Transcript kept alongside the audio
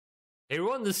Hey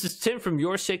everyone, this is Tim from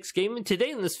YourSixGaming.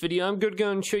 Today in this video, I'm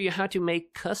going to show you how to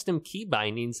make custom key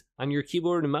bindings on your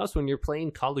keyboard and mouse when you're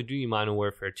playing Call of Duty Modern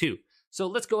Warfare 2. So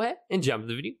let's go ahead and jump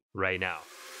into the video right now.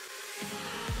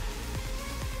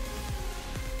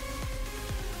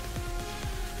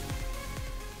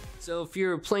 So if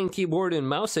you're playing keyboard and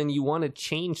mouse and you want to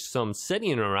change some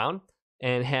setting around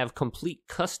and have complete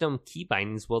custom key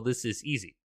bindings, well, this is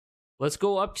easy. Let's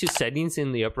go up to settings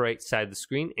in the upper right side of the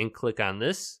screen and click on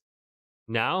this.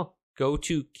 Now, go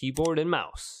to keyboard and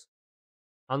mouse.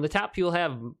 On the top, you'll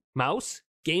have mouse,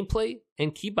 gameplay,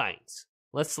 and keybinds.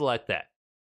 Let's select that.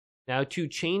 Now, to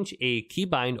change a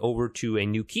keybind over to a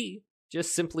new key,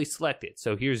 just simply select it.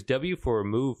 So here's W for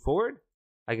move forward.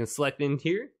 I can select in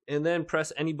here and then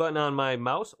press any button on my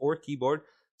mouse or keyboard.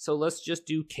 So let's just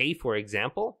do K for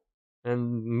example.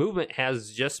 And movement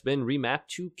has just been remapped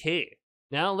to K.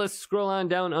 Now let's scroll on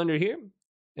down under here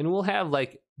and we'll have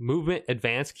like movement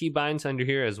advanced keybinds under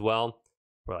here as well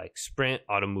for like sprint,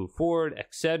 auto move forward,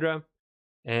 etc.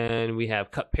 And we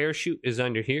have cut parachute is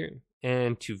under here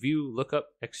and to view, lookup,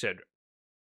 etc.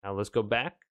 Now let's go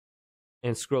back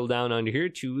and scroll down under here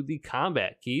to the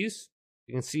combat keys.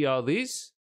 You can see all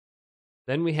these.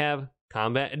 Then we have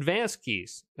combat advanced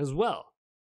keys as well.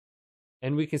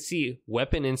 And we can see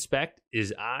weapon inspect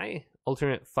is I,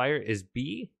 alternate fire is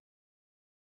B.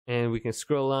 And we can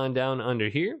scroll on down under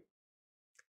here.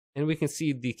 And we can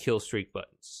see the kill streak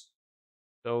buttons.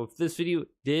 So if this video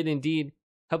did indeed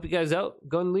help you guys out,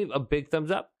 go and leave a big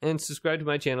thumbs up and subscribe to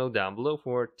my channel down below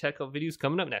for tech help videos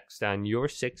coming up next on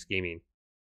YourSixGaming.